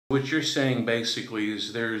What you're saying basically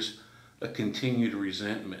is there's a continued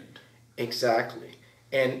resentment. Exactly.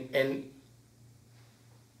 And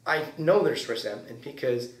I know there's resentment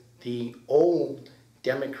because the old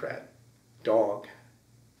Democrat dog,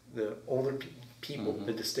 the older people,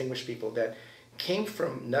 the distinguished people that came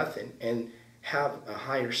from nothing and have a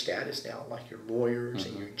higher status now, like your lawyers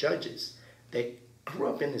and your judges, they grew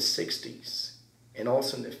up in the 60s and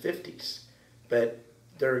also in the 50s, but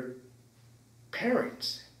their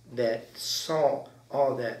parents that saw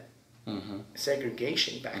all that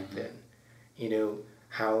segregation back then, you know,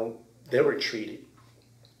 how they were treated.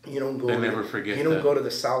 You don't go. They never forget. You don't that. go to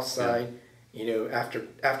the South Side. You know,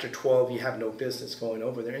 after 12, you have no business going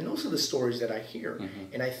over there. And those are the stories that I hear.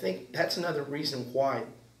 And I think that's another reason why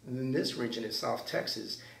in this region in South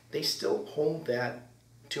Texas, they still hold that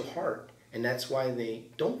to heart. And that's why they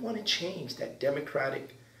don't want to change that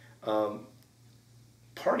Democratic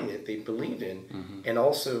party that they believe in. And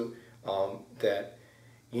also that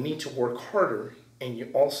you need to work harder, and you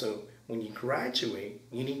also, when you graduate,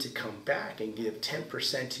 you need to come back and give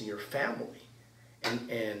 10% to your family.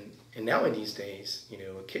 And now in these days, you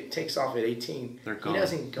know, a kid takes off at 18, he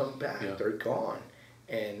doesn't come back, they're gone.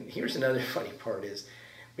 And here's another funny part is,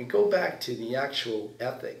 we go back to the actual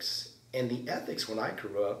ethics, and the ethics when I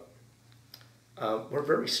grew up were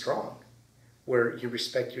very strong, where you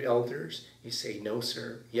respect your elders, you say no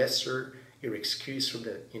sir, yes sir, you're excused from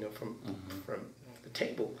the, you know, from the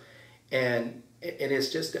table. And it's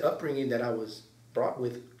just the upbringing that I was brought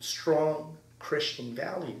with strong Christian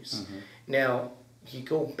values. Now, you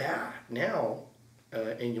go back now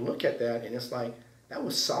and you look at that and it's like, that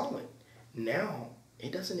was solid. Now,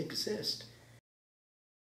 it doesn't exist.